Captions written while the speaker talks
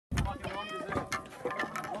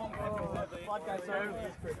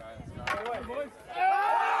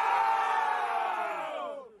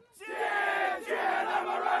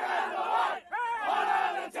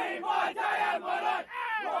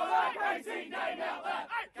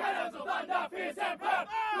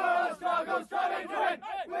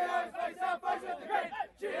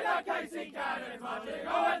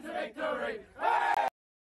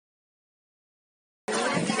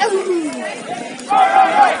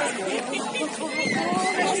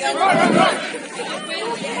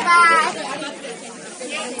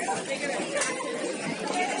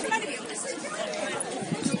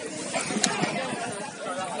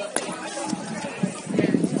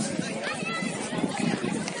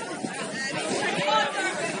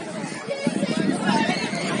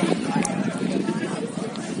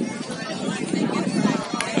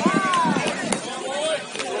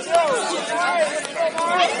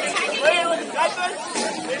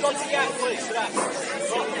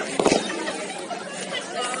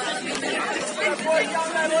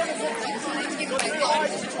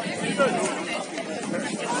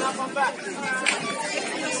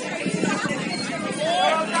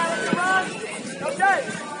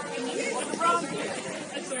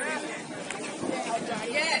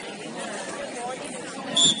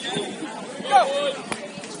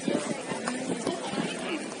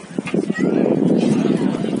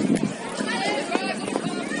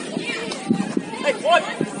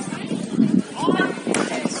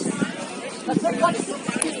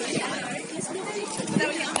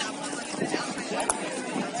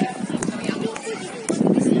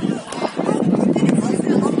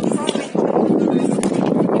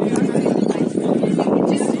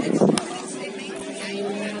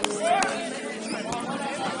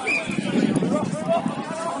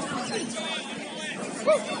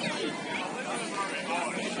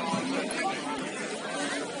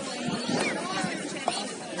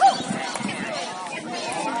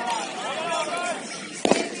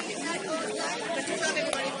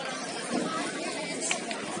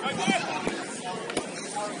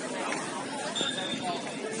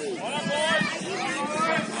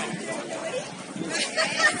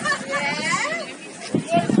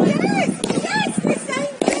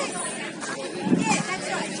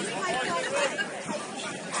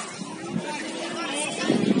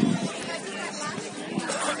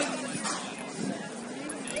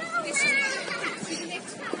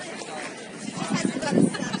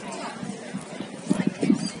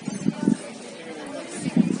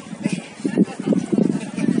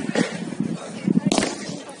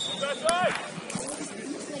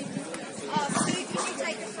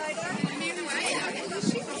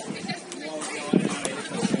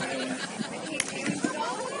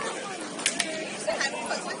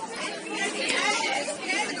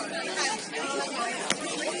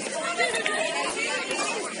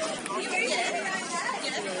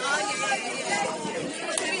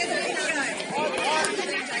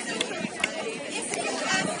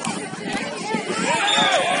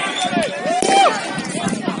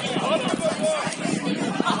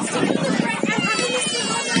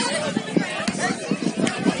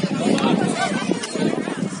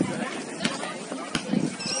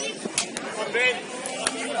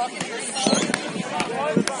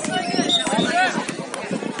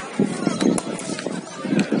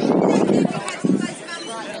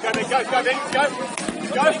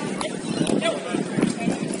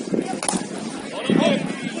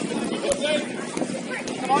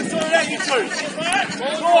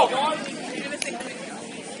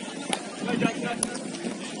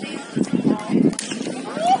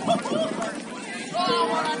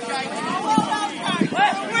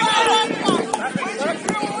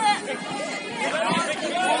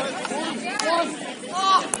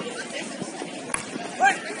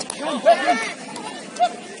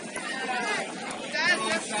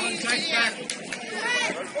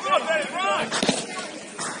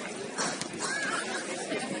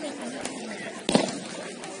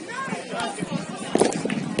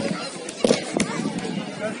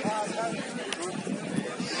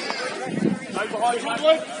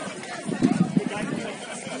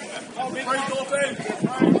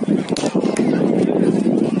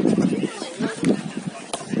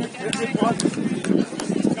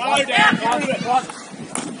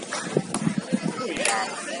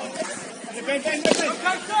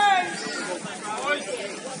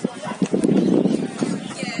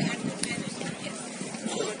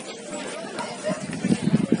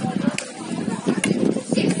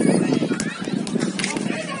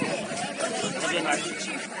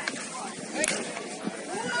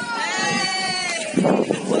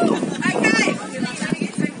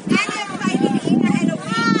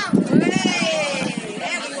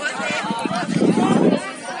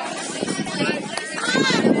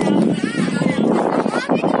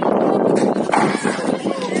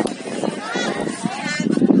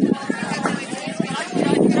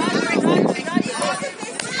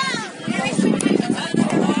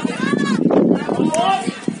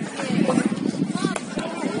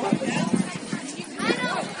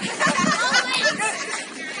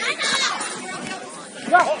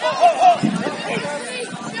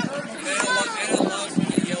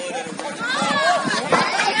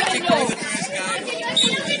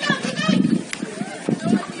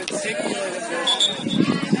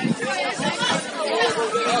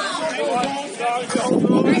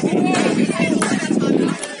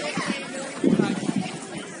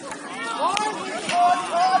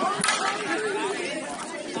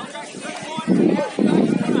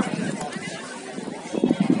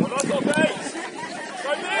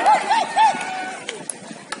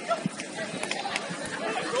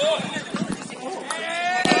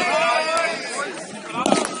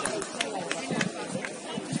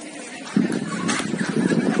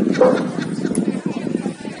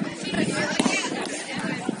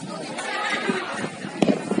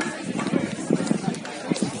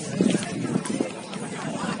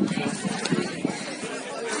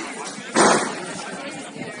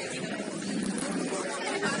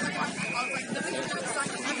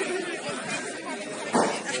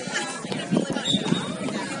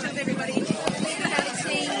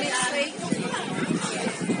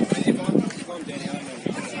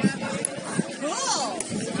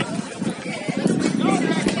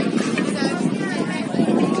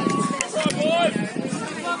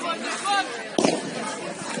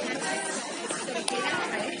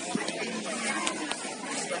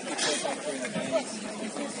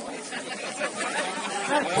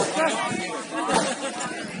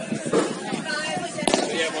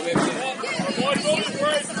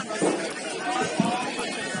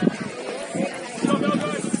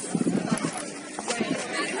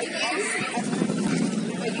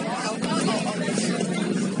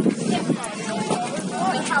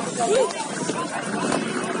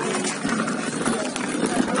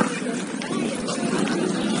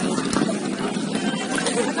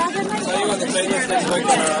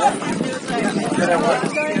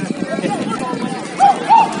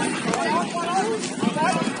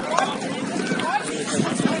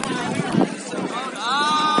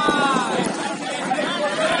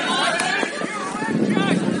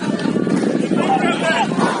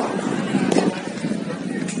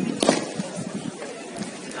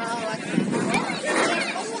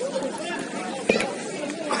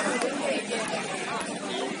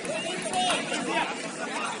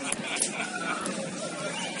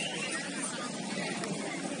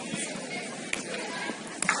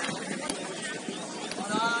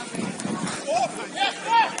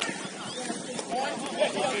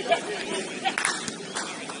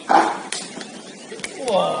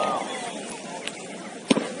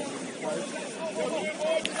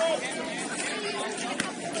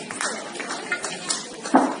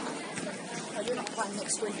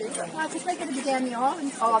Because they're going to be down the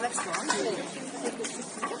island. Oh, that's right.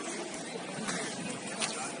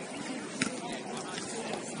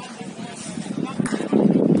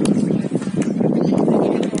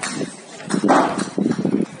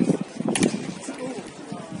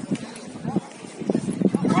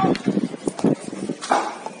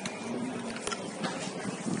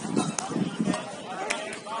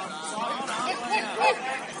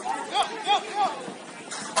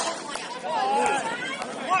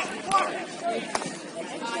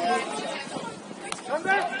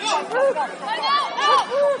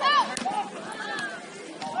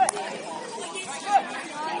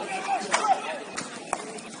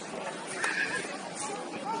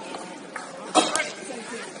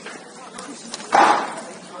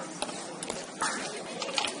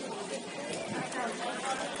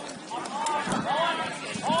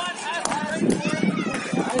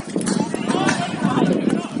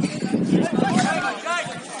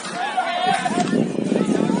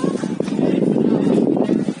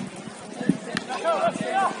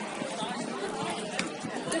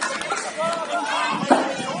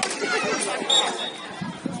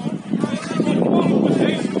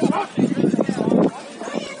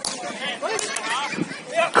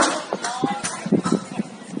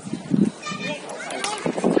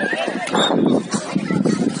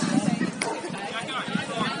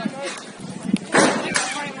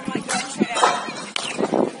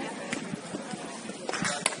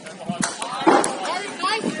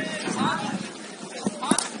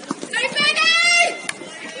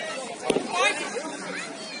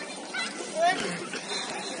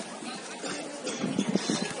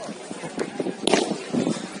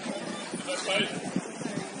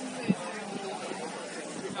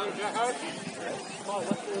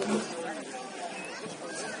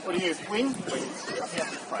 What do you wing?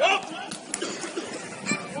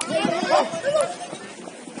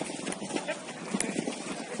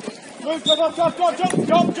 Move, jump, jump, jump, jump,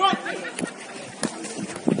 jump, jump!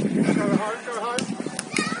 Go home, go home.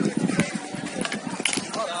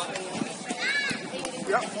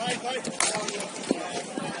 Yep.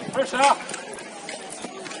 Push up.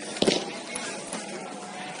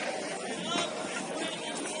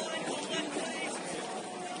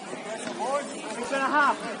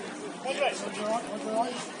 6.5.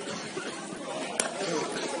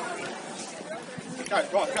 Go,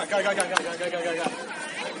 right, go.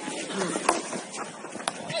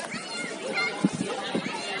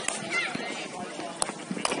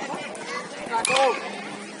 Right, go.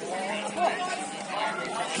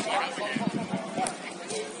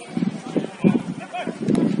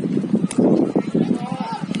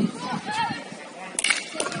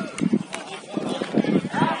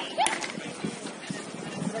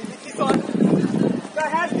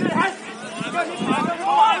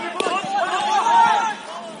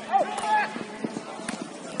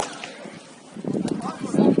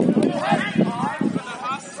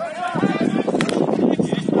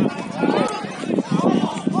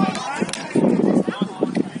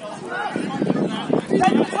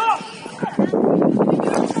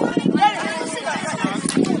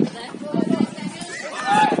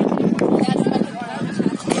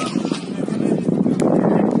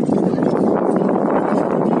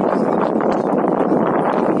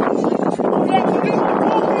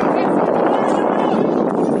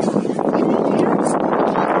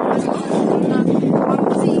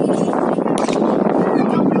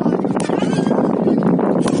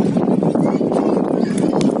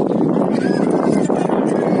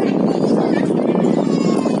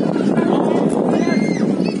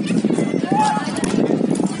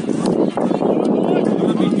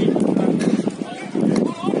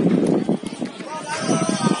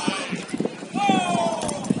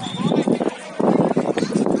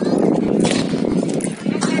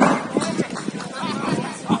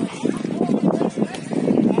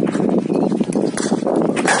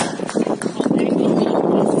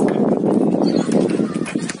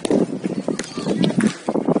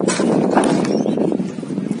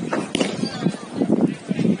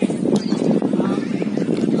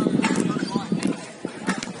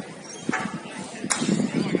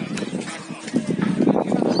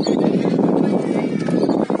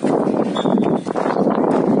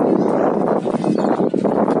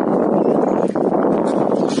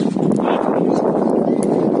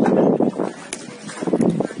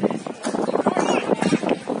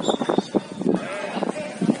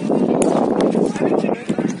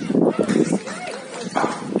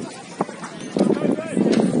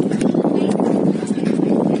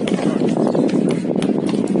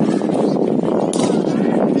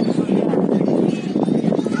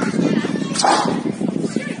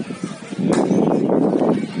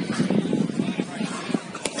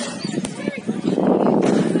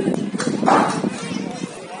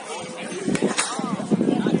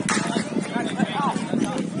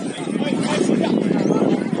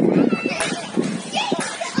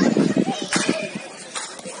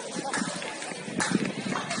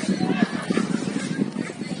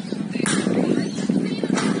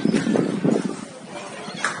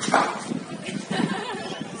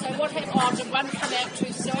 and one come out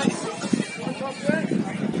too soft.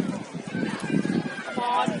 Come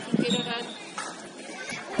on, you can get it in.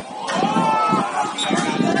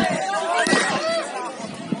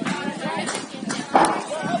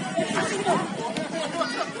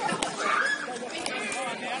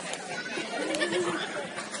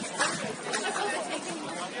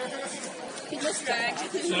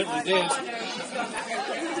 Certainly did.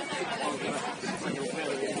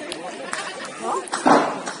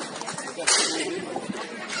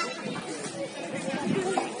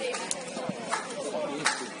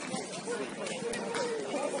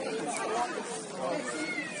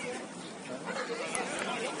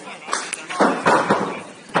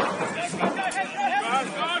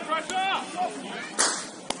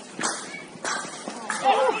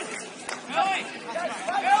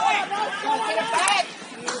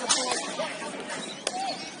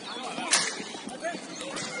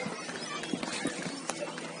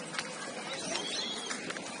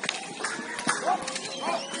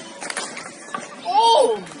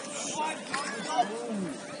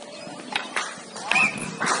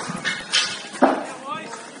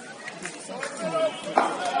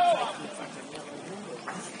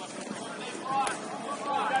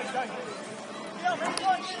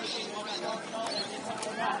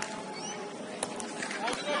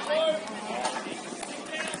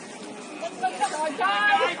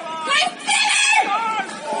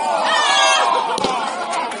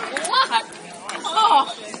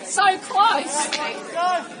 So close.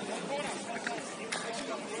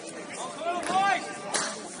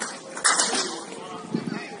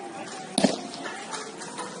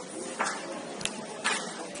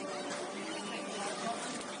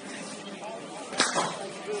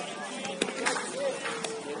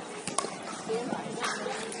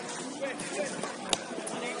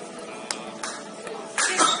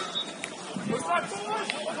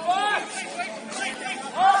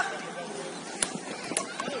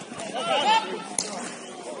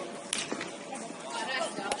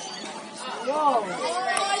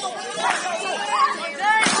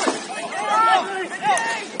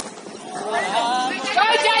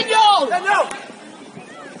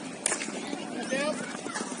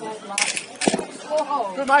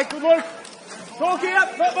 Good, mate, good work. Talk it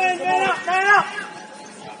up, man up, man up.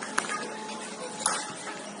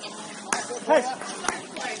 Hey.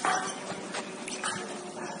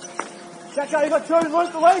 Chacha, you got 2 in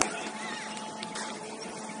the lead.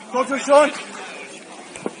 Talk to him, Sean.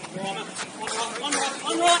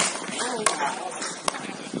 One right.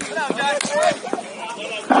 Hello, Jack.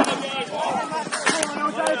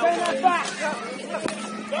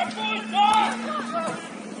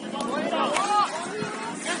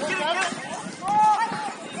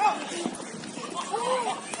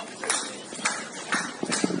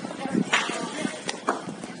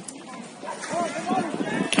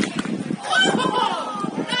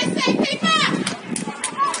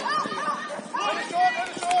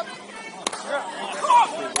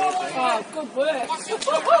 Oh, good work.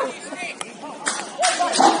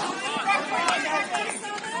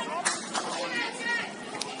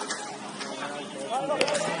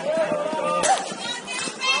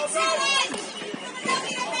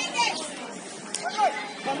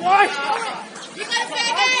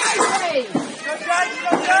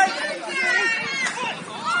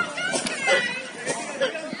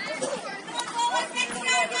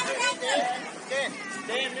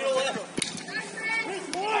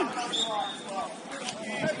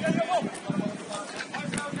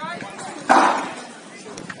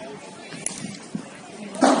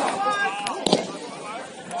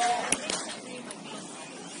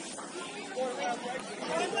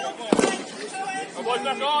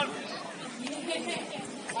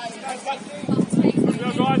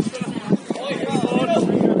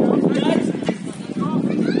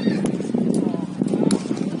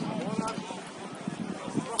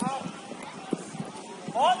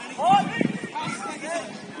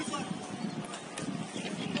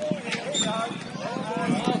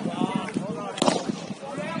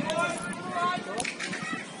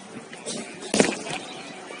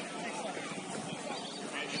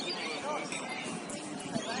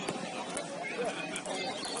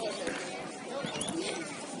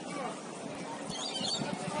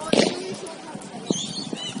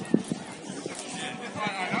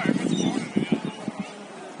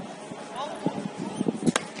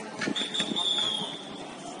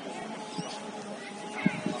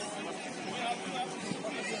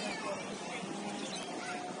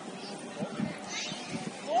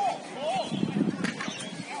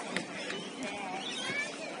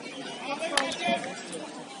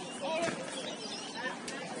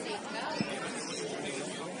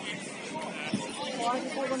 right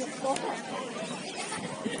before when it's full.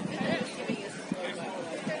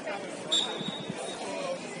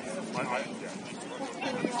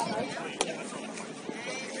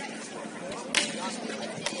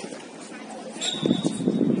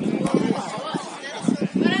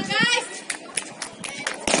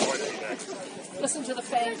 Listen to the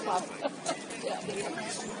fan club. Yeah.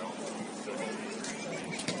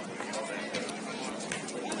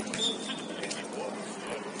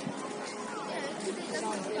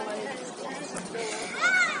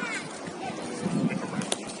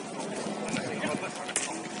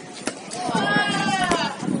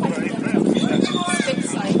 Big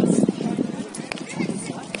size.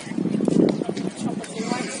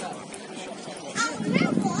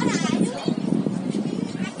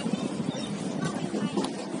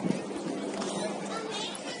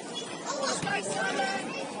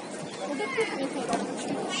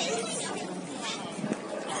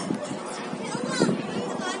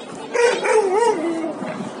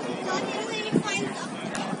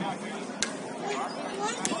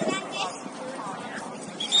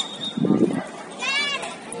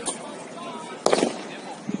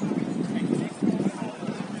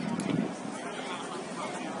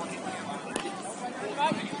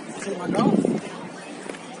 See my goal?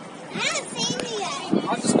 I haven't seen you yet.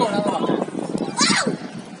 I'll just go another one.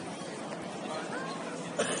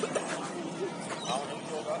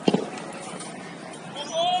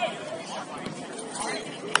 Whoa!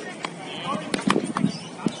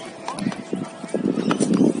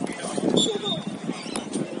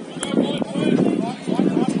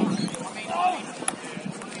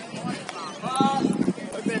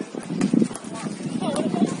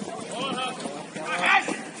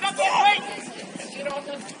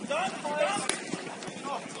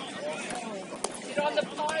 Get on the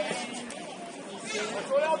pile.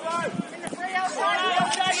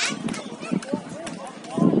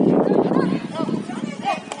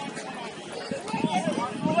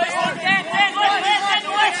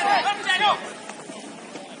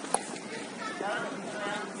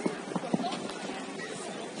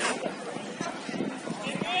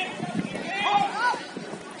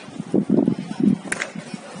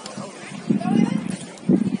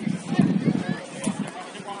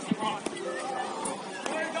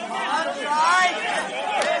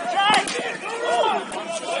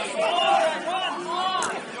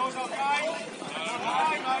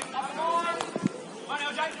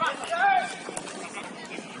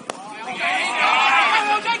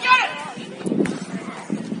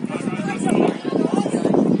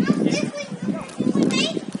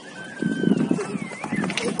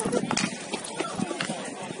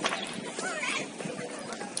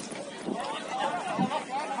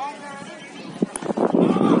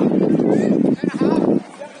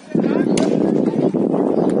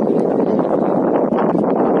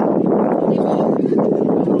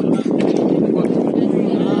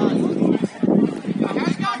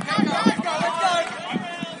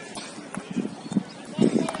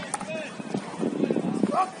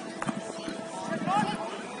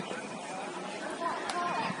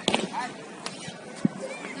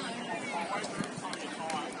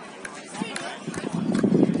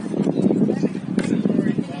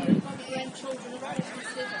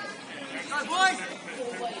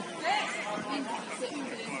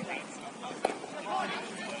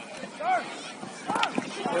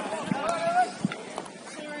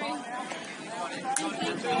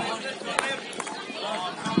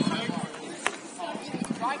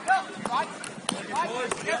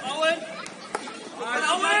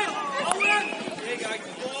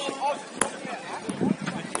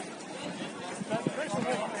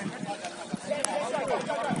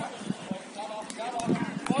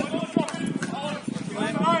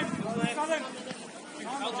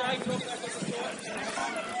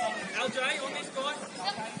 LJ, on this guy.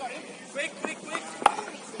 Quick.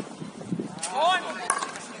 On!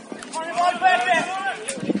 On, back there!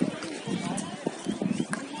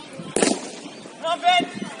 Come on, Ben!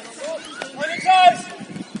 On your toes!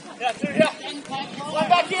 Yeah, through here. One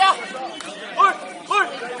back here!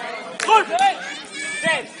 Good!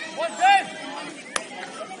 Ben, 1,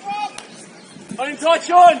 2! On him tight,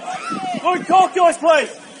 Sean! Good, talk to us, please!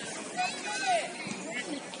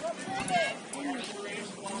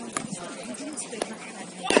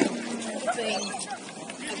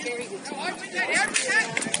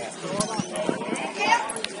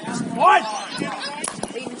 One!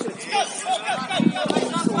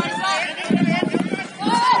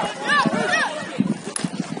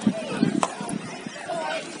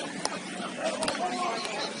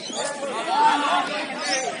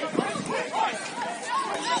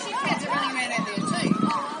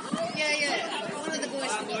 One of the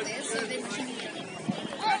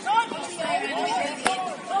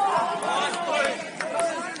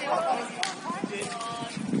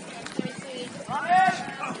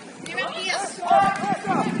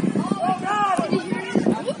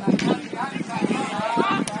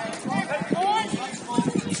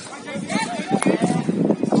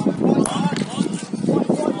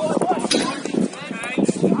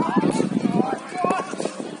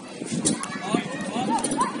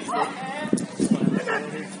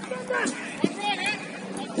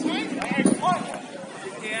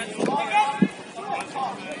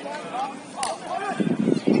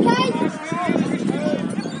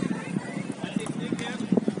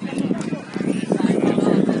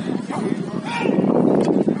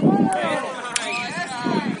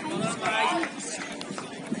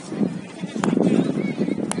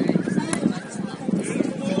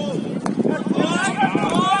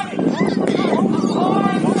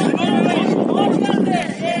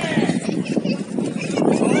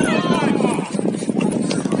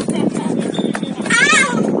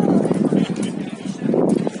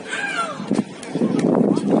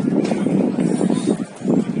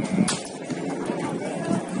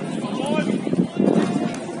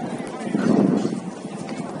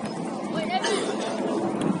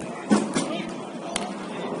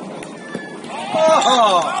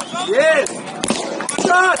Yes!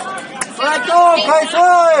 Shot! Let go,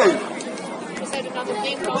 Casey! Come on,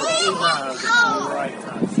 Daddy, go!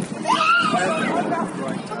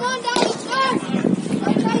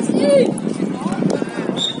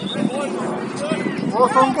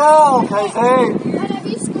 Awesome goal, Casey! Dad, have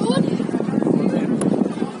you scored?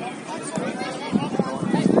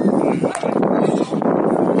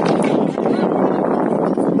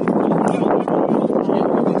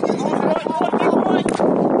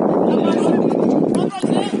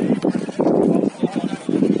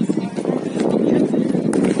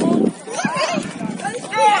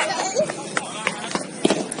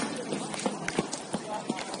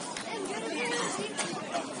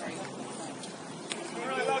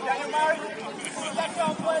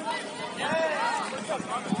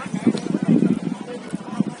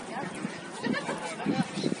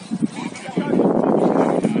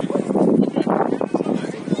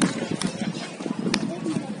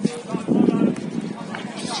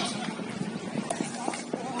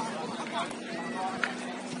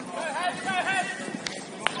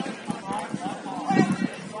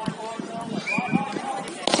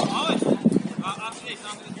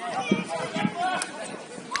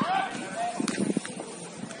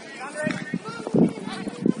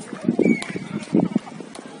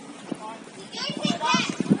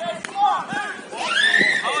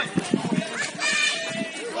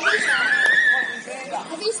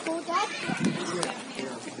 Have you scored, Dad?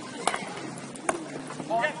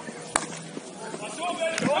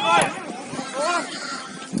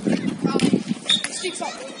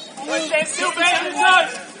 Stand still, Ben, in the zone.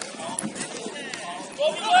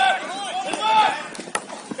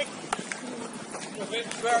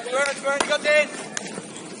 Square, you got in.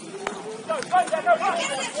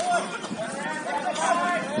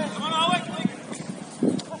 Come on, Owen.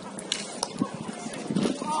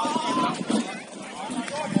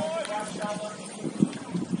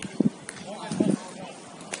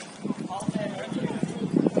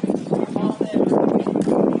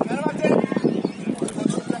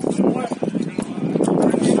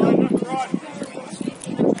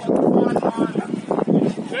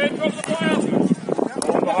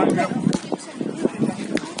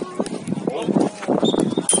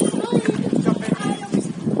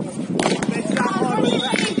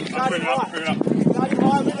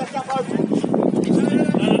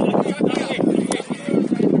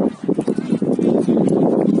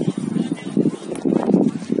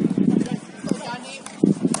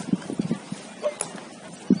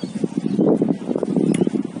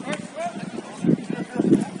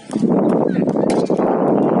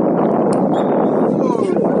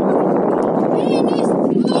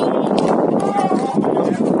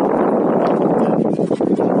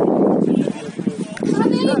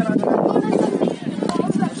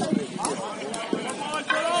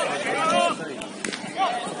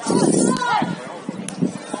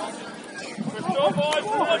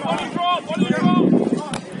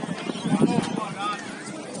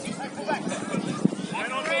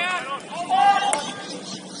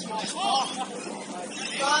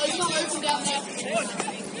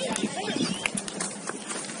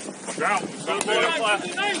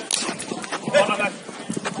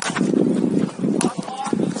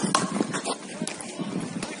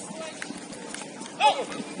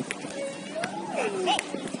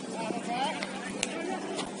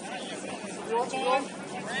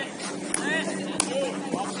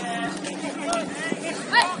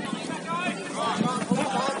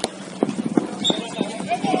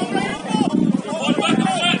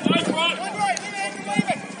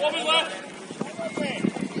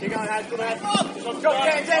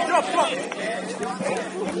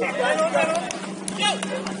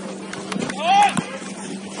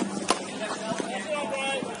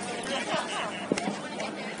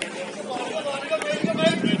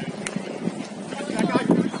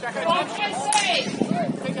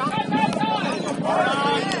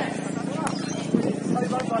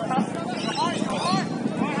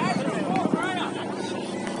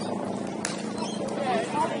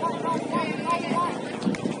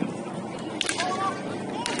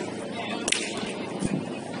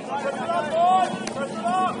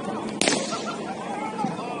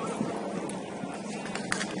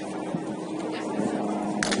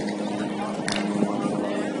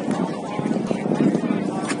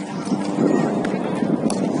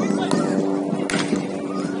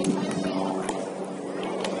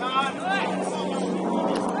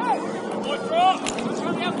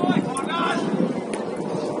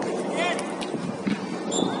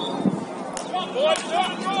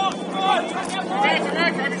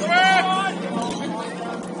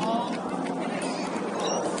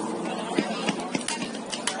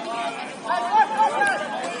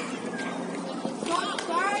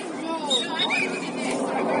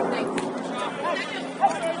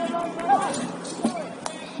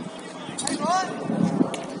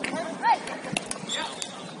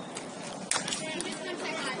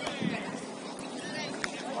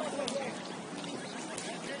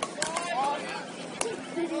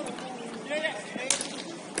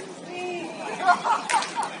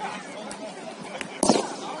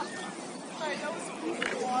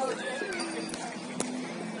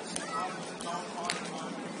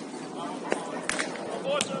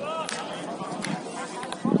 Go,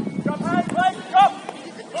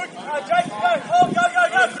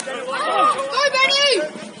 Benny!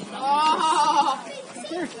 Oh.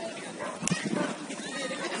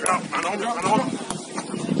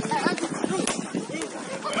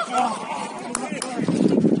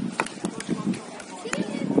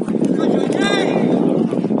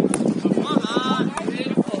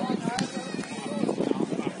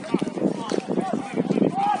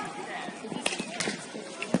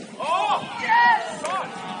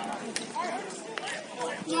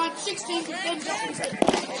 No, it's 16 to 10.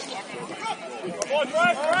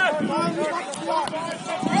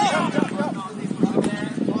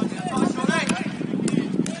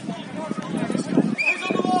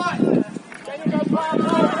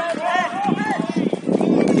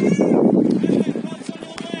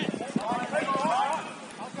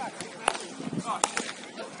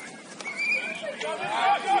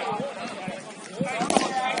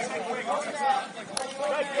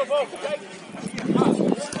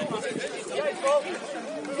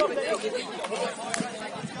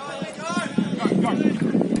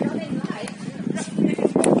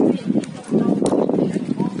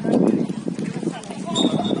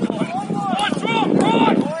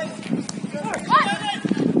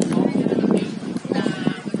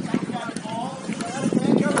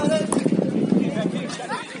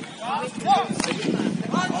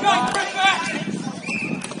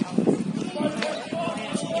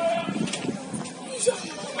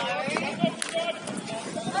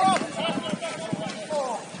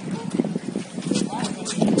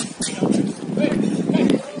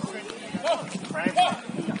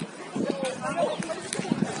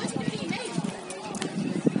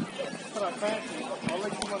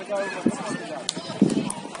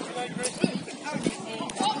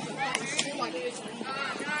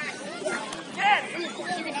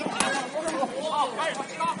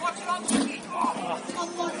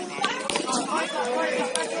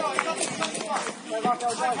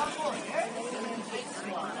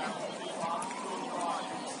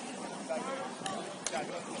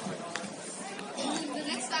 The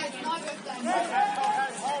next day is my birthday.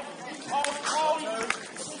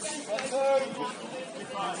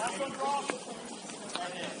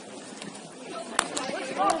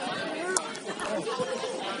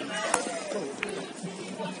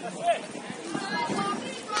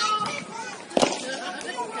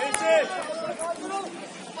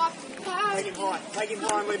 Take him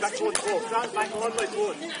high and lead back towards the ball. Start back on, lead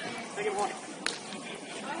forward. Take him high.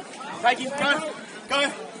 Take him, go.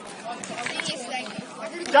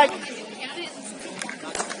 Jake.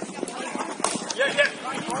 Yeah.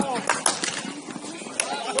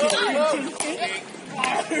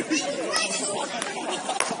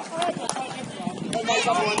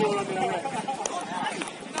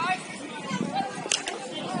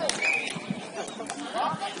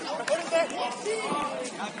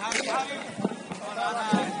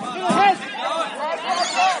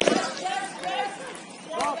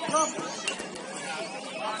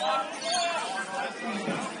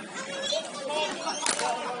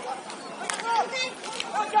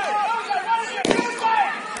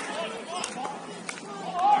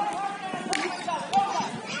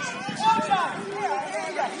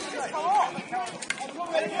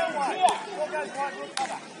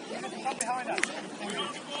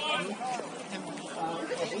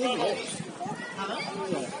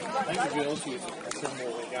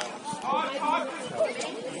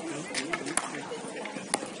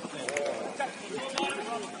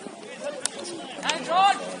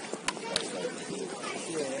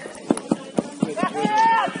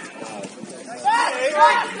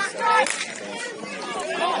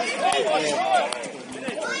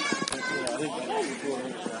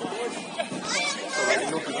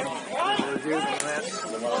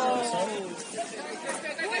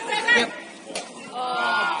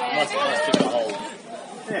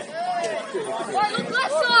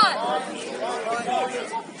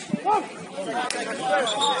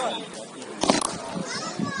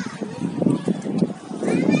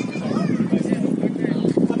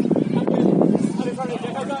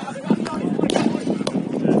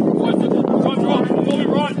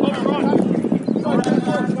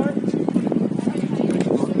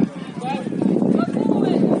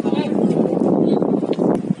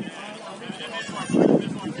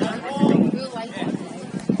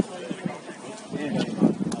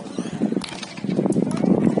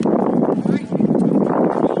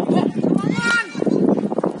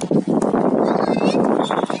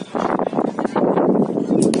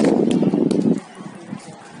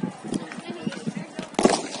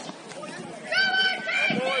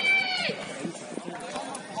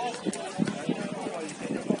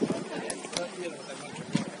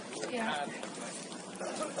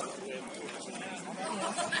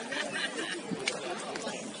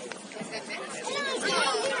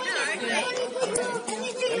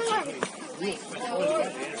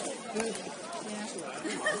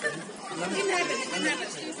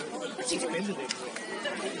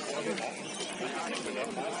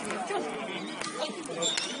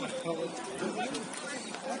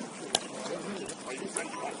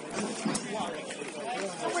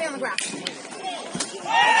 Somebody on the ground.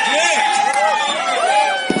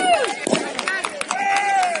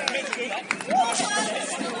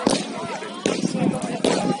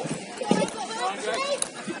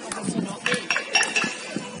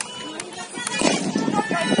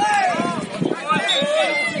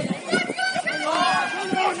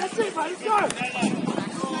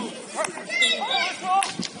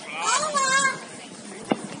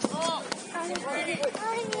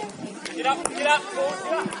 Get up, get up, boys,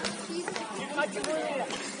 get up. You make it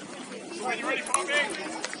move. Are you ready for me?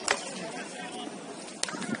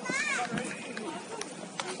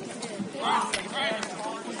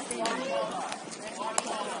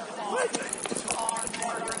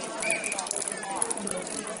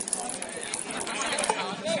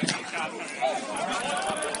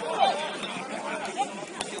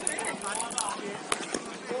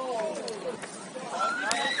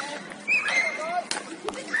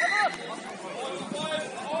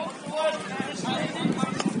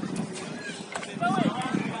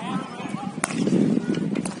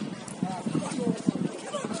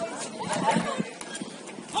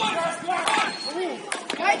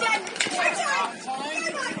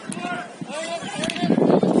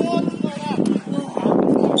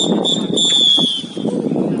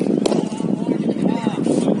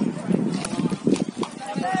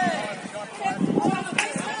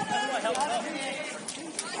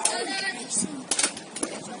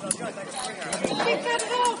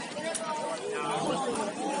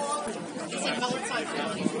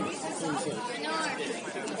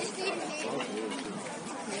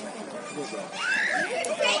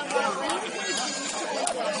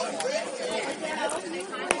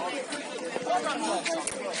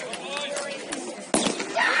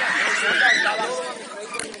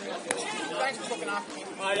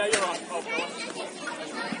 Oh, yeah, you're right. Oh,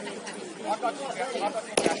 I've got you, Jacko.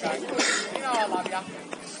 You know I love you.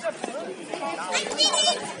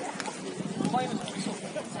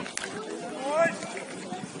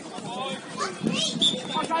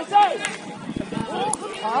 What I say?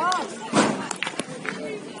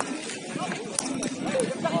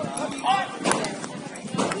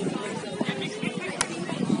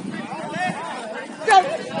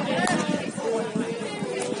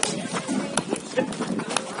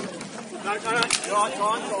 No, you're right, go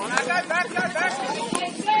on. Go back, go back.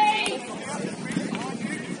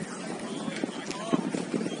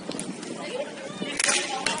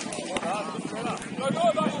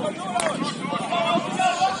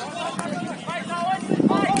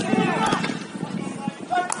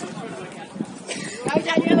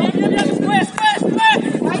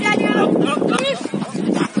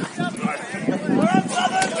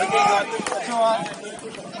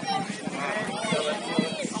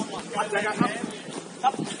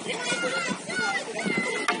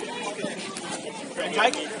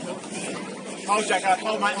 Hold, Jacko.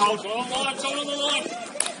 Hold, mate. Hold. On the line. On the line.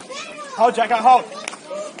 Hold, Jacko. Hold.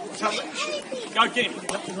 Go get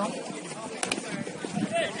him.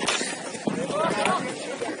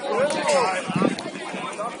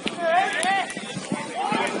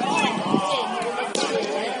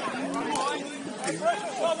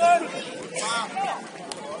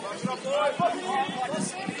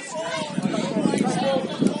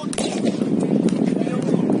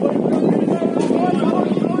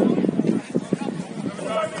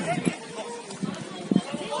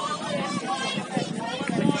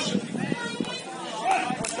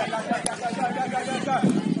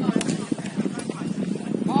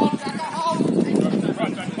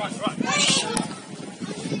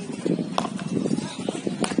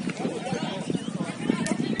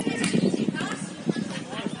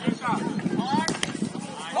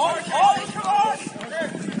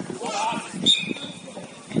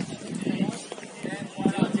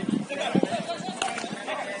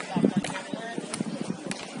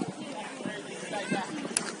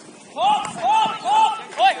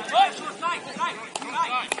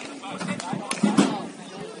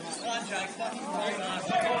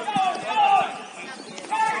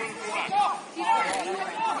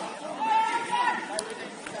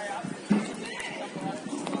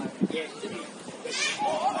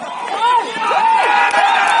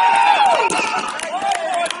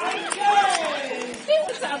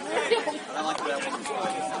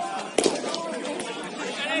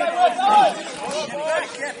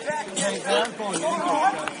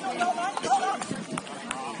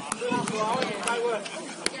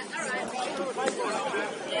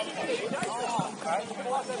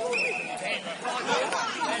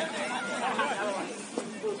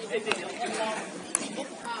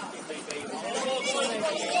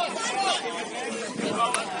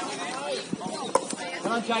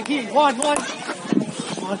 Come on, Jakey. One.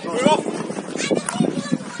 We're off.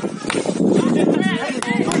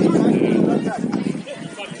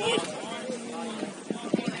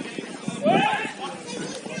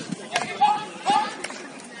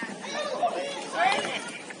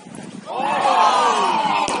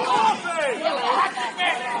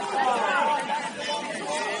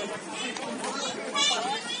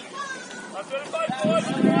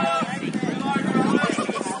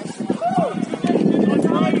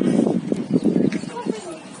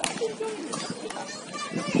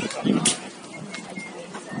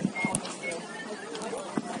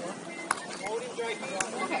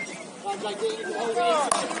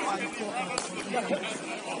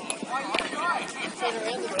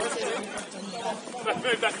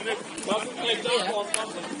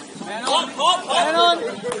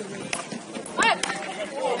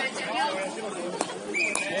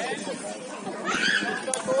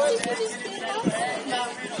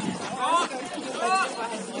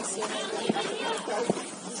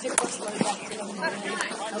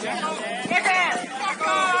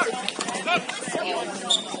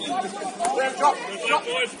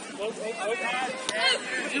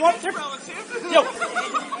 You want to? Yo.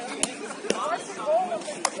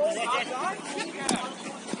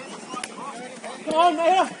 Come on,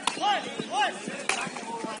 Maya. One.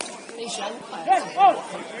 Yes, go.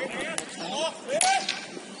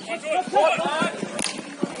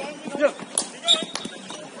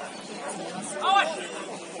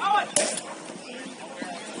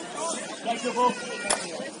 Take your ball.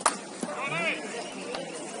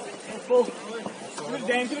 Ball.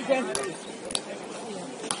 Give it Dan.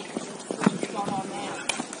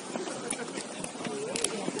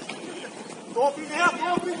 Go up in there.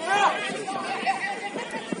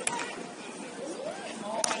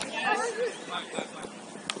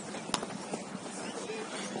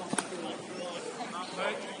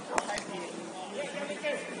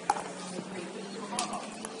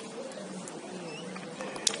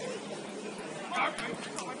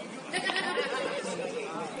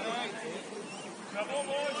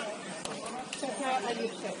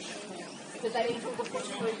 Because I didn't put the push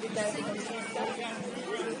through with that.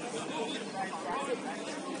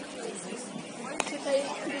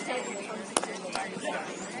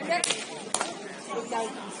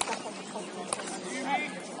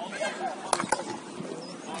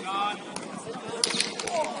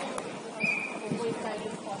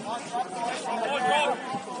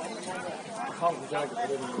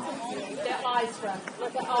 Their eyes from.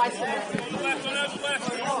 Look at eyes from.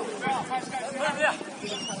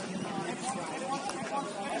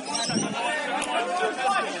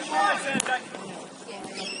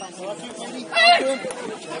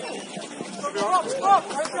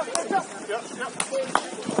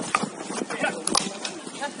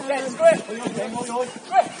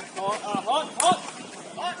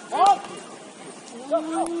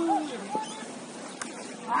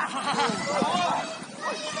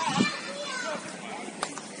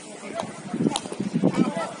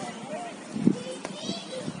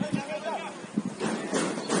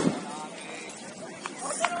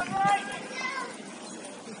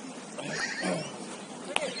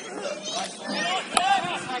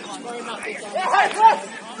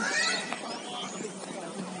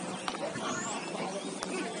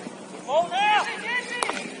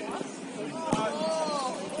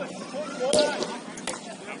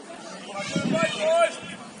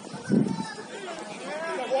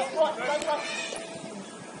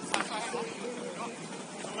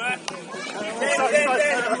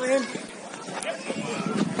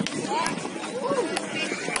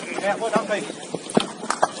 Yeah, well done, Pete.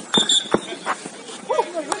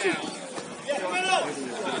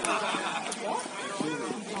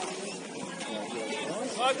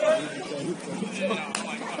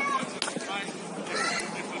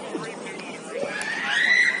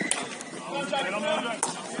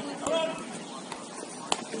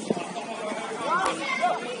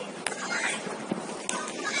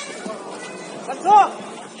 Let's go!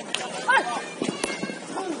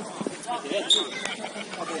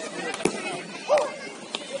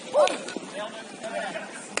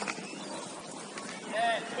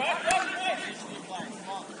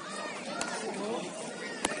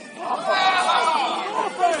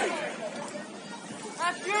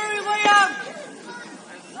 That's you, Liam!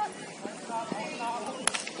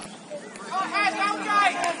 Head, LJ!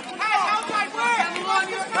 Head, LJ, work! Come on,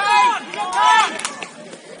 you're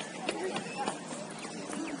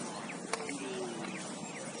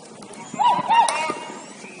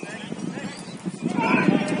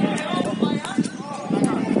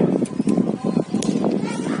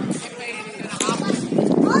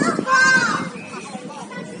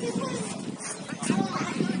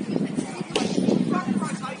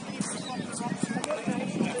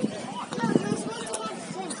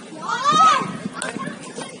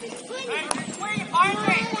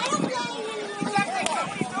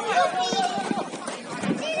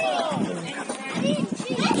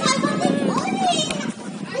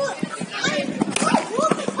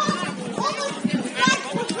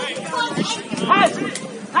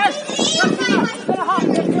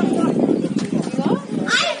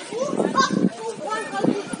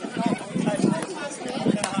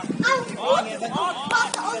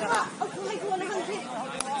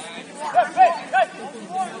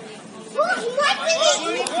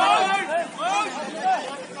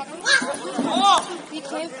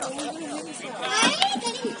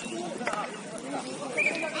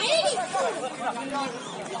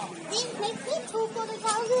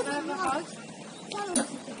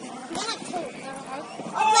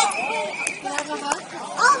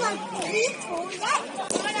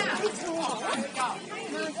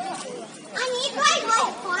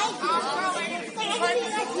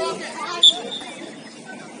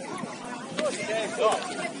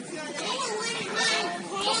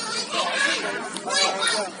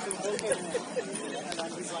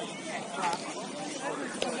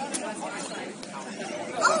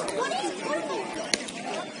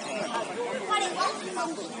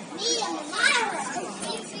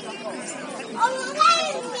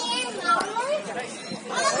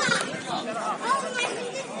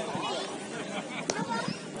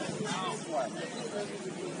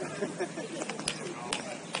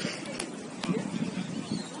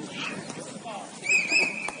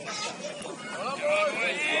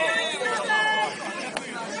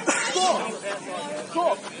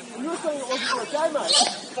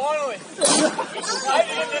Finally! I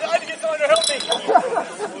had to get someone to help me!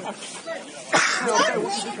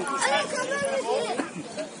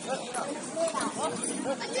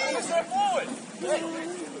 Step forward!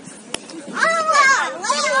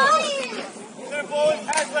 Step forward,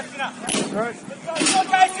 hands lifting up. Right.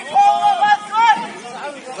 Okay, keep forward, last one!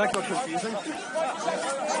 That got confusing.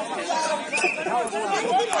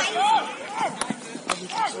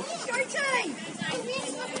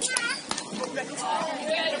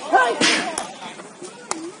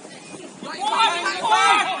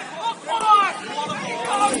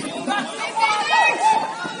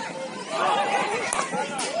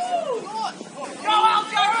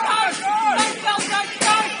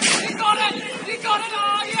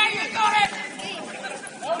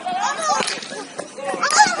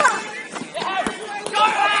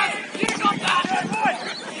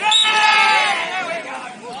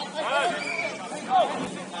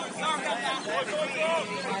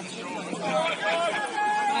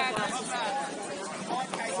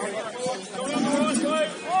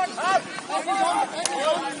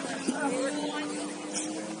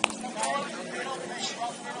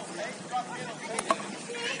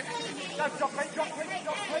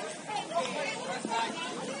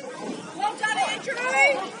 Well done, Andrew!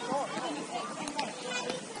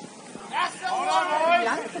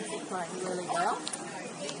 Youngsters are playing really well.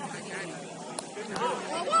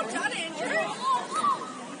 Well done, Andrew!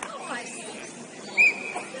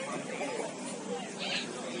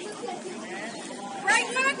 Great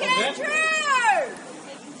work, Andrew!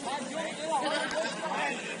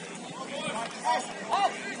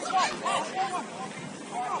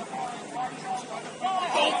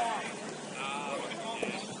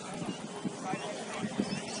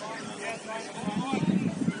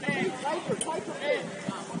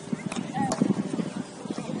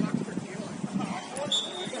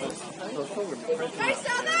 Hey,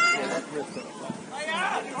 Southern!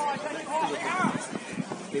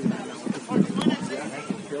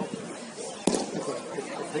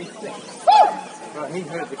 Right, he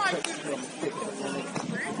heard the click from the stick and it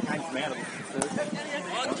came from out of it.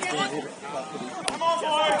 Come on,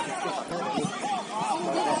 boy!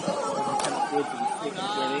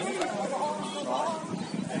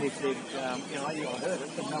 And he said, I heard it,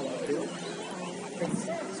 but no one feel it.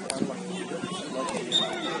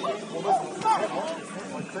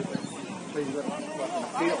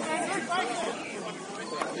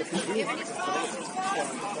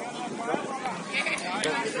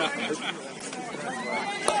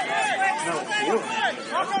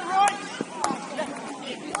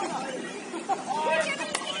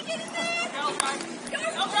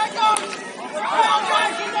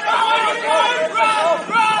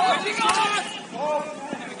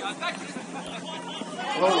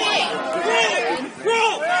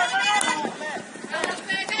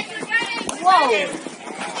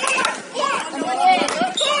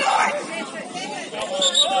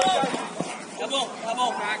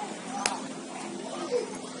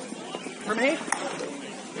 For me?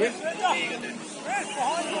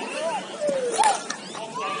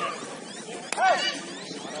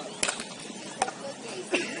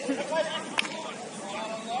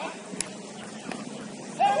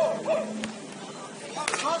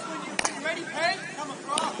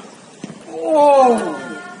 Oh!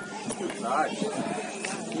 Good night.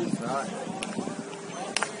 Good night.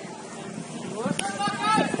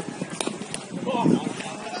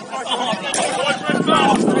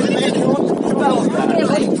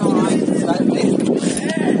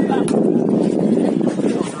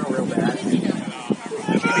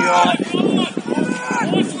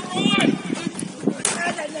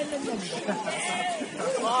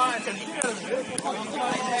 Come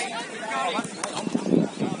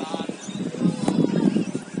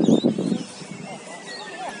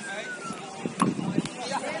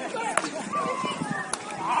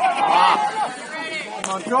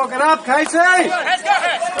on, chalk it up, Casey!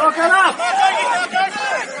 Chalk it up!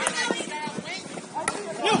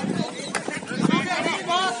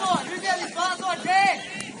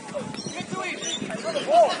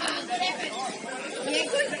 Yeah,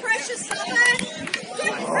 good pressure, Southern.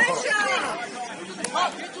 Good pressure.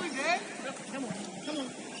 Get to him, man. Come on.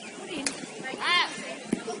 Put in.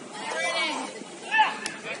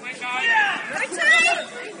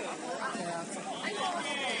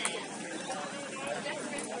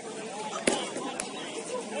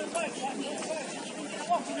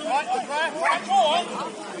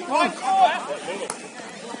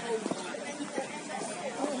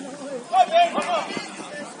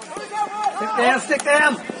 Stick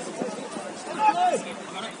down!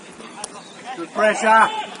 Good pressure!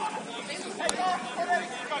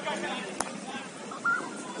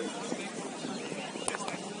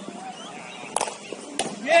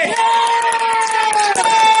 Yeah!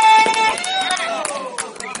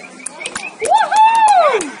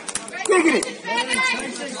 Woohoo! Diggity!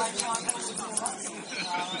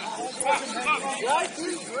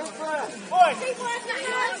 Boys,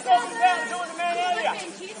 stop and down, doing the man earlier.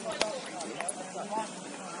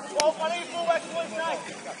 Well, I need full back to one side.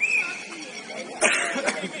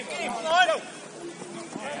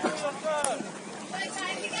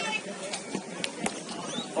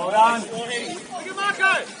 Hold on. Look at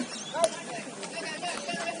Marco.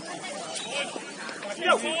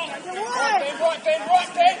 Go.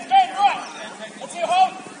 Bend right. Let's see,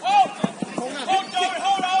 hold. Hold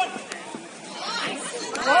on.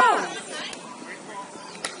 Whoa.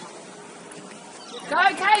 Go,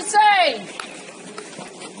 Casey!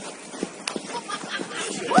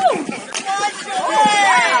 Woo!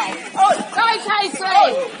 Go, Casey!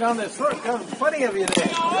 Come, there's plenty of you there.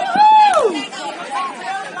 Woohoo!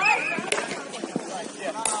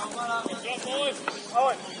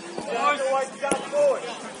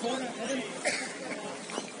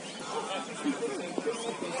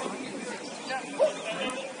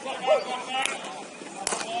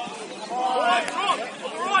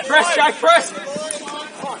 Press, Jack, press!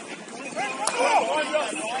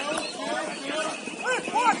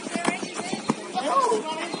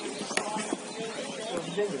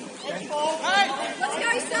 Let's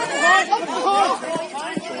go, Southern!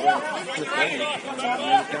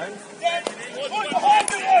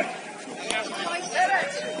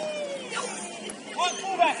 One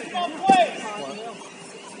fullback, it's on play!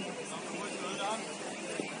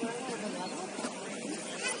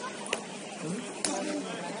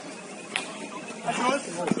 That's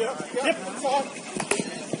good. Yep.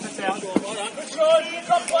 That's out. Good shot. Good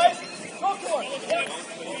top play. Talk to him. Yep.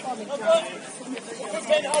 Good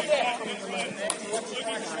Ben, hold there.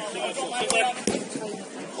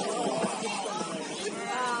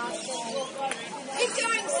 Keep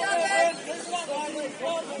going, Southern!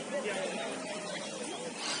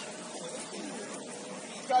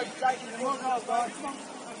 Go, Jake. Come on, guys. Come on.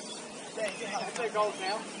 There, goals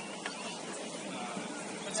now.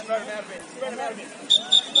 Let's spread them out a bit.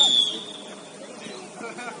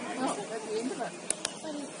 Oh, that's the end of it.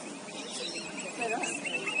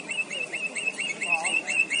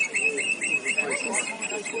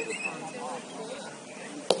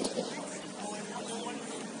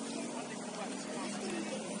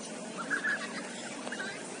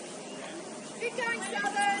 Keep going,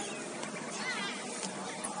 Southern!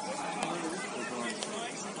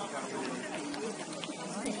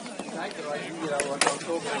 Like I was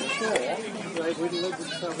talking before, they wouldn't let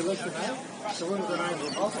themselves listen out. So what was the name of the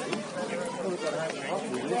hospital? What was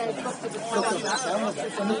the name of the hospital?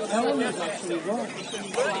 And the Alan is actually right.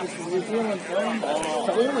 It's a New Zealand phone.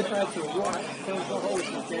 So we only paid to right. So it's the whole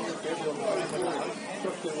December, February,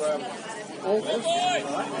 took to August,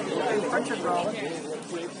 right? French and Rollin.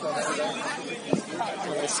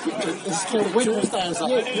 It's called a winter stanza.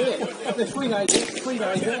 Yeah. They're 3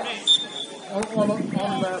 days out. From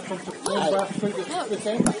September through to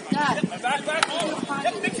December.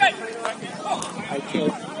 Yep, big shake. I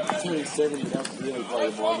can't. 27, you have to really play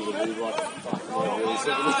the mind with a really like fucking really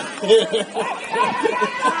 70.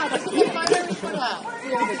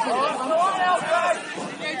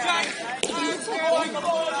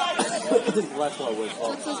 That's why I went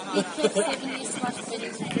off.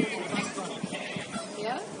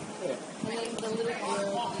 Yeah? And then the little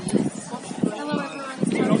girl is... Hello everyone,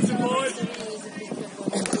 it's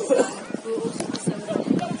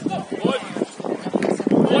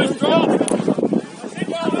Boys, drop.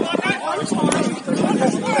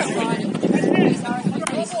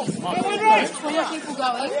 more people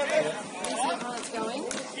going. There's everyone that's going.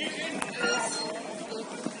 There's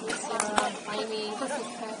Amy.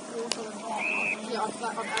 Yeah, I've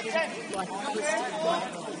added like this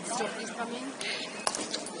stuff is coming.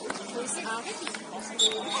 There's us,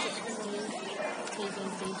 TV,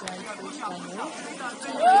 DJ, Twitch, Daniel.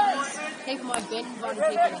 Two ladies. People, my Ben invited people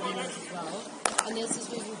that he knows as well. And there's this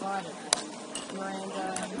we've invited. Miranda,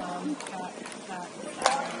 Kat,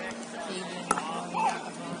 Keegan,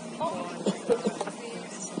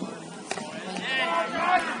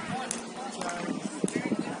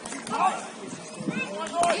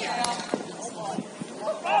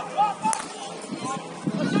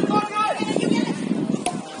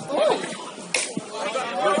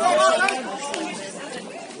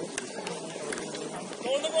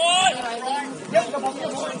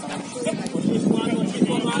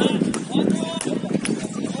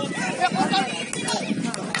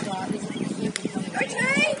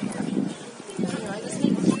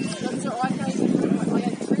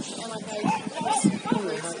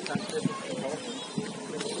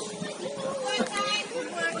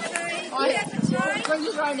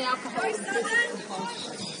 drinking your own alcohol and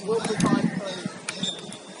will provide for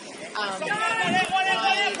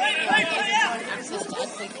access to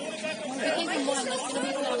other people. But keep in mind, there's going to be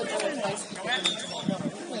another ball in place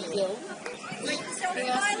bill. Who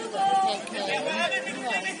else is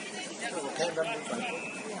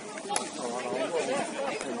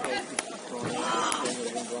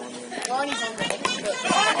Ronnie's on there, but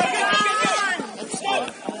it's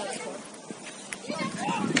fine.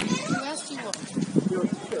 Who else do you want?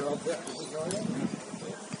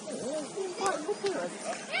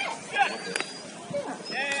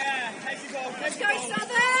 Let's go,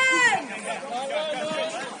 Southern!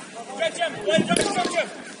 Stretch him! Stretch him!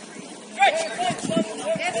 Stretch!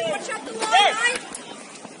 Yes, watch out the line, right?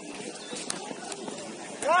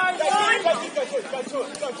 Go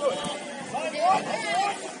to it!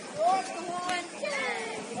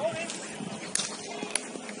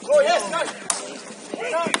 Oh, yes, go!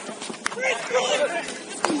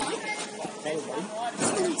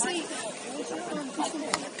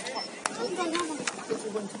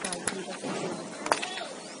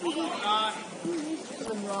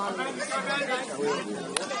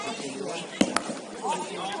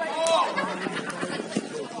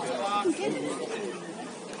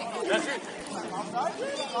 That's it.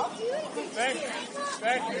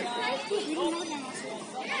 Bang.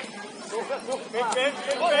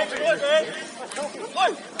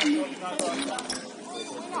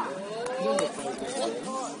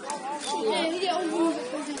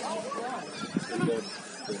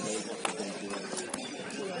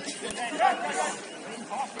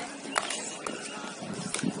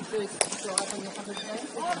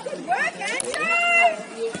 Good work,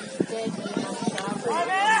 Andrew!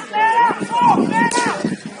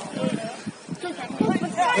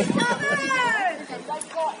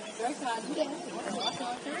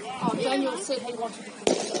 Oh, Daniel said he wanted to do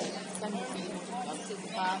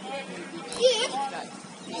Yeah.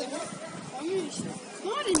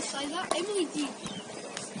 No, I didn't say that. Emily did.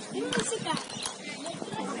 Emily said that.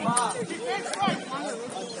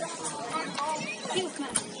 He'll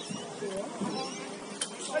smash.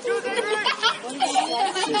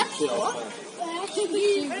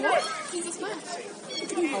 She's a smash.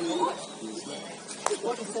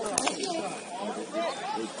 What is that?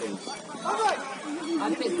 I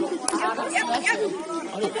think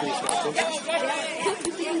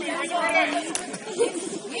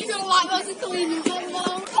you don't like us doing your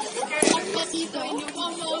homework. What you doing your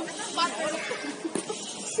homework?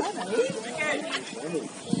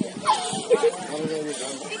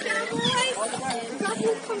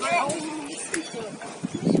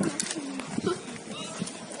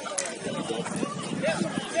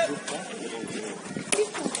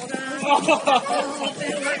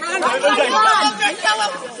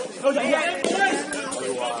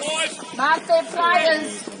 Mark their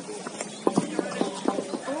players.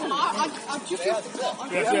 I just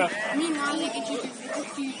forgot. Me and Riley get you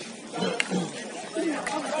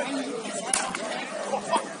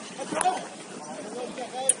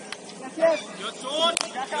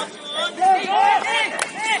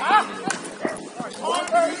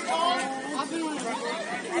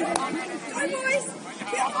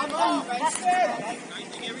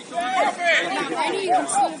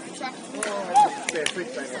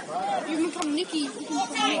you can come Nikki. You can come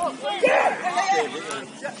Nikki.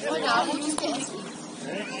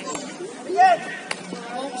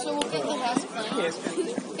 So we'll get the house plan.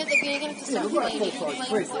 Get the vegan to start cleaning.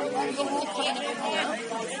 We're going to clean everything out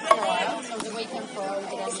prior. So the weekend prior we'll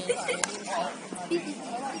get our meals.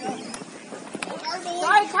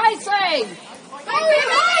 Go Casey!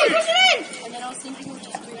 And then I was thinking of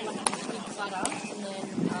just doing like a big butter, and then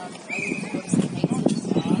I would just put some eggs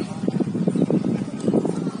in.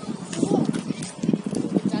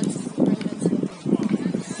 But that's pretty much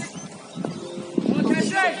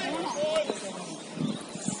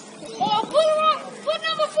Put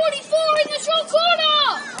number 44 in the short corner!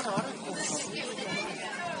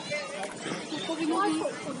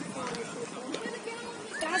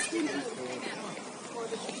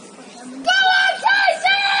 Go on,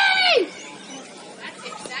 Casey!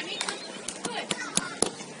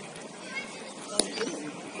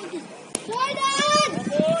 Jordan!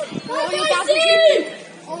 Go, Casey!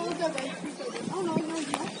 Oh, no, no,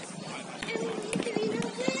 no.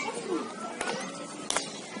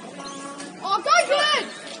 Oh, go, good!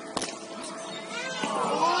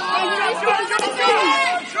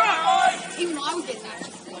 Even I would get that.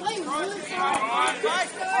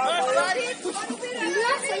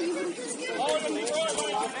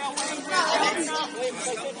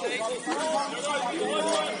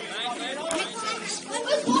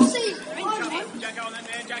 Jacko on that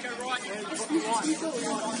man, Jacko right.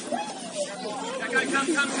 Jacko,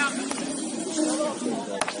 come.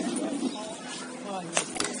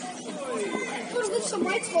 Put a lift some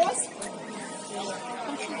weights, guys.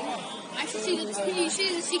 I should see the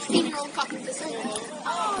 16-year-old couple this way.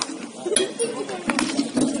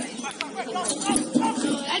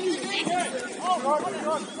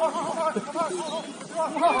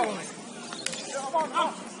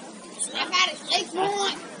 Snap at it, legs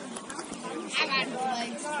on. I got no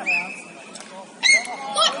legs.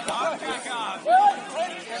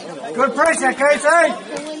 Good pressure, Casey.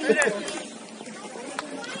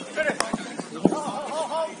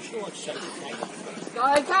 Go,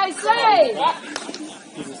 Casey!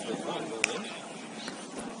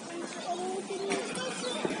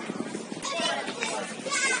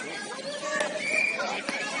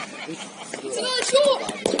 It's another short.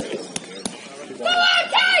 Go on,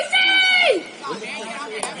 Casey!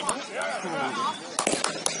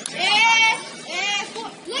 Yeah.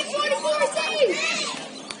 Left 44 is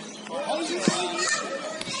Oh,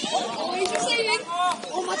 he's receiving.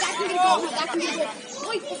 Oh, my dad can get a goal.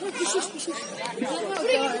 Wait, push.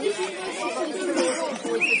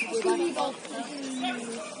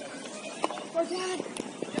 Go, Dad.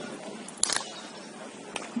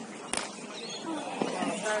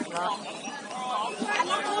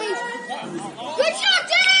 Good shot,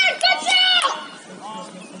 Dad! Good shot!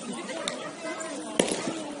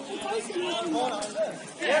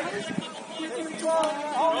 Come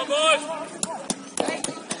on, boys. Take.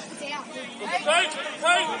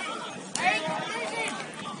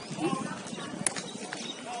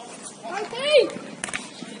 Okay.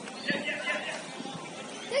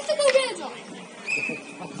 There's the goal manager.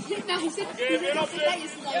 No, he said that yesterday. He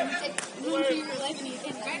said, "Move to your left," and he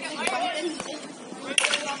said,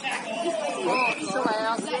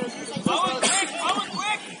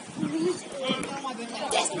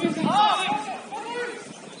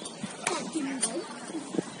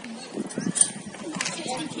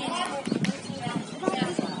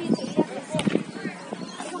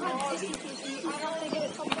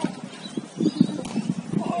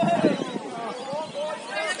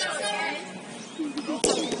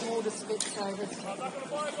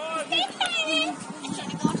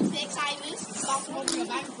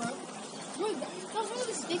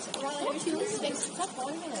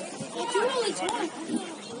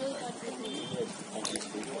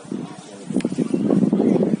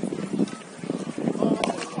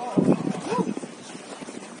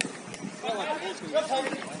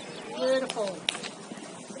 Beautiful.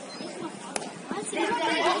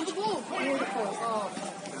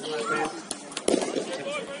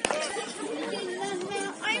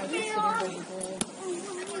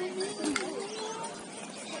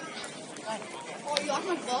 Oh, you like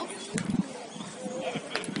my ball?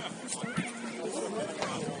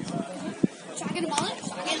 Should I get a mullet?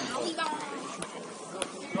 Should I get an alley bar?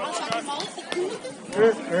 Should I get a mullet?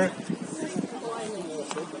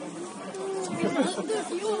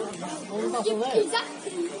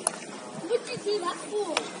 Exactly. What did you do that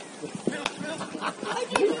for? I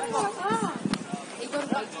didn't know that. He got a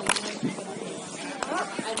bike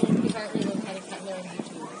and then apparently they had a cut there on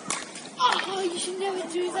YouTube. Oh, you should never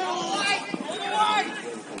do that.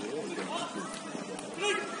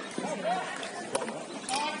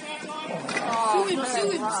 Sue him.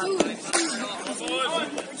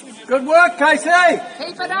 Good work, Casey.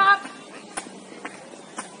 Keep it up!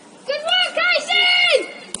 Good work, Casey!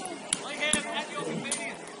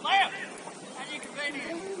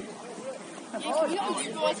 You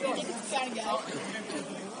guys will think it's trying to go.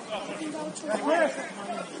 Hey,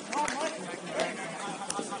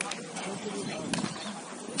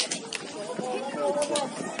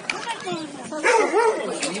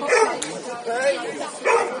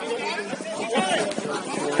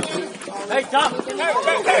 Tom!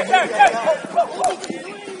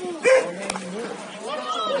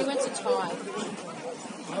 We went to tie.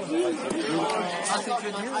 You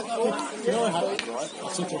know what happened, right? I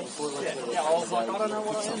said to him before he left there, Yeah, I was like, I don't know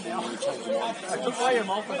what I am now. I took Liam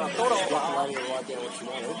off and I thought I was got the lady to write down what she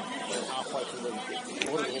wanted, and then halfway through the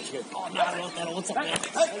order, and she goes, oh, no, I don't want that, I want something else.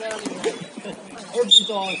 Every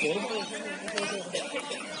time, kid.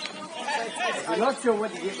 I'm not sure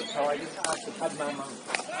what to get with Ty, just ask the pub mum.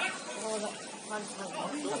 I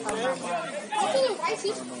feel like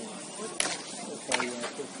racist.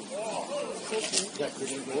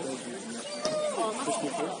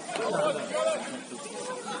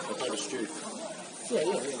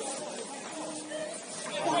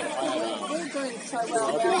 We're doing so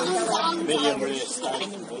well. Medium rare steak.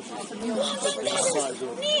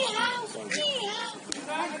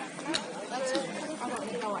 That's it. I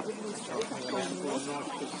don't know what it is.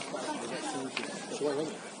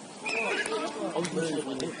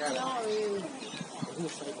 No,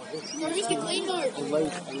 we can leave though. And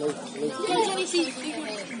leave. There's only two people.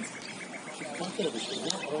 She's back at everything, I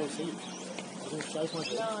don't want to see it. I'm going to shave my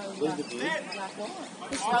head. Leave the beard.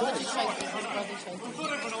 His brother just shakes it. His brother shakes it.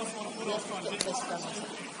 Yes, he's got the best brother.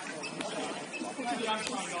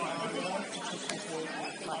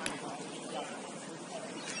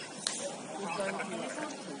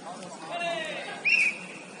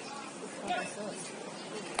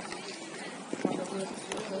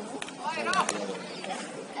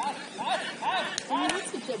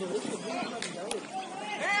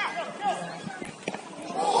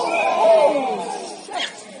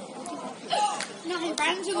 No, he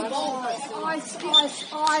ran into the ball. Ice. No,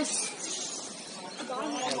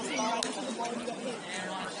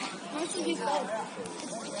 it's his fault.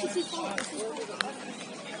 It's his fault.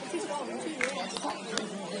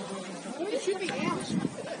 It should be out.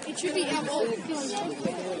 It should be our ball because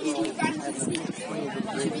he ran into the stick.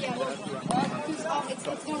 It should be our ball. Because it's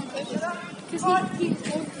going on purpose. Because he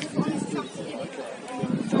was on his truck to get it.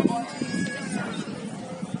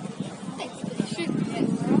 It should be out.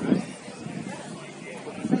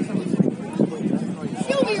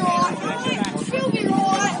 She'll be right. She'll be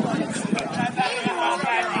right.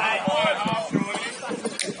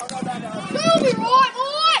 She'll be right,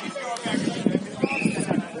 boy.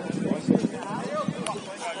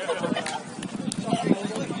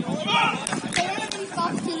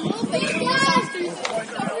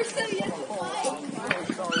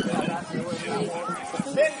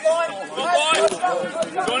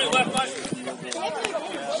 Join it left, mate.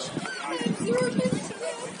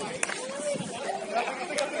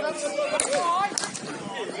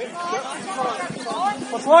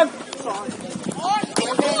 What's one?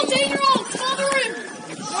 14-year-old, smother him.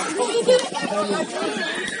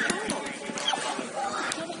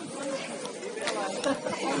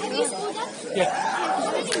 Yeah.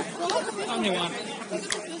 Only one.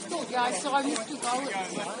 Yeah, so I missed a goal.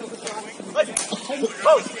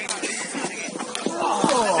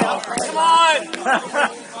 Come on!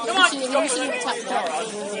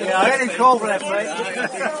 Yeah, I had him call for that, mate.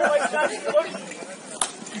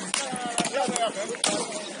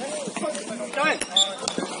 Go in.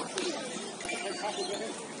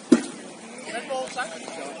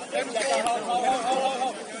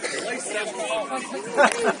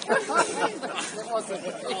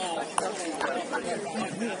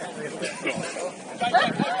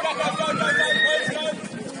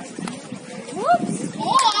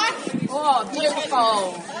 Oh,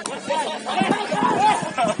 beautiful.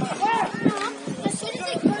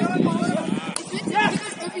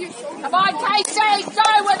 Come on, Casey, go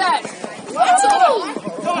with it. That's all.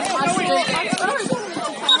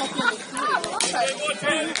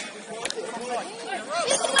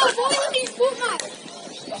 This is no ball in his foot, mate.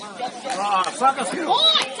 Sucker skill.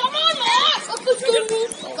 Boy, come on, mate. Sucker's good.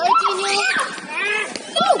 Go, Daniel.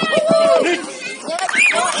 Go.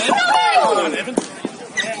 Come on, Evan.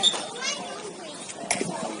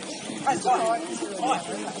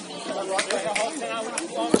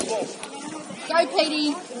 Go, Petey.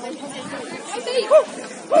 Go,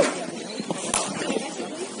 Pete.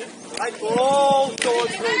 Take ball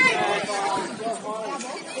towards me.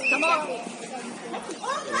 Come on.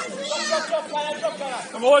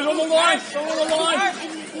 Come on, on the line. Come on the line.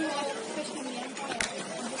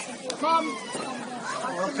 Come.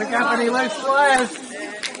 We'll pick up any loose players.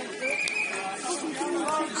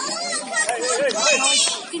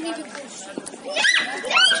 Didn't even push.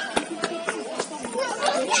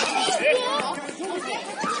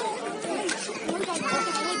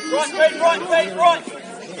 Right.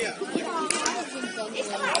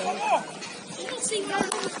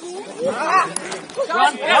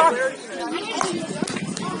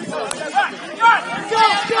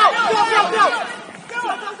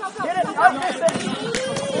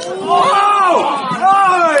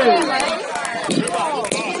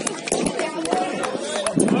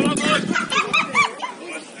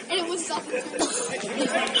 And it was something.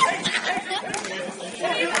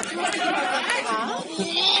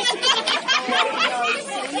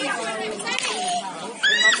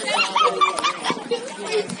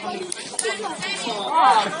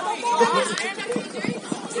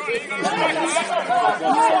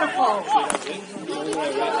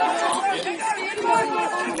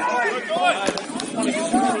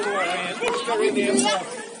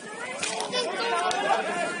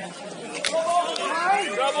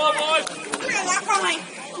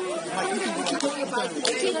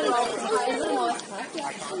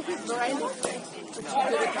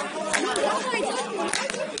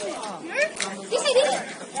 Yes, I did.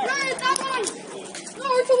 No, that one. No,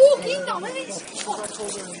 to walk in, though.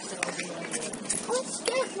 I'm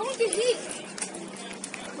scared. I want to get hit.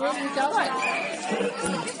 Where are you going?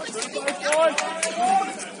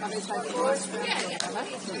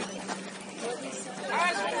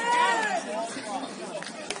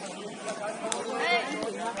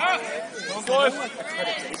 Come on, boys.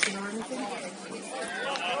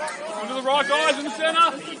 Onto the right, guys, in the centre.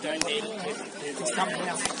 It's something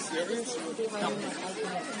else.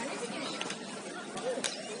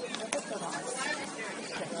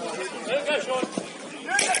 There you go, Sean.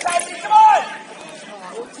 Come on!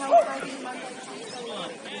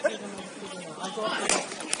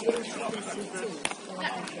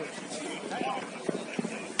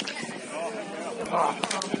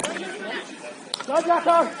 Go,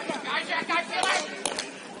 Jacko!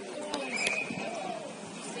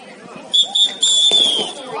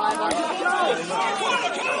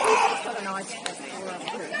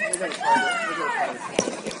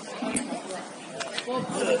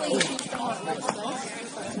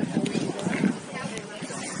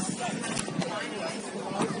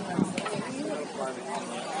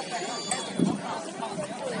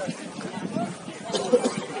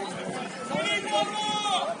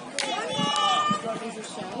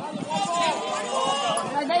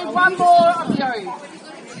 I need one more of you.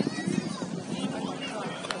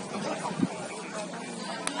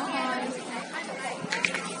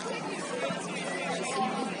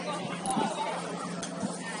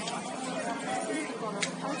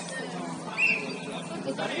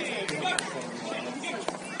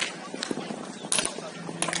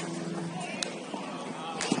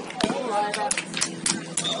 All right.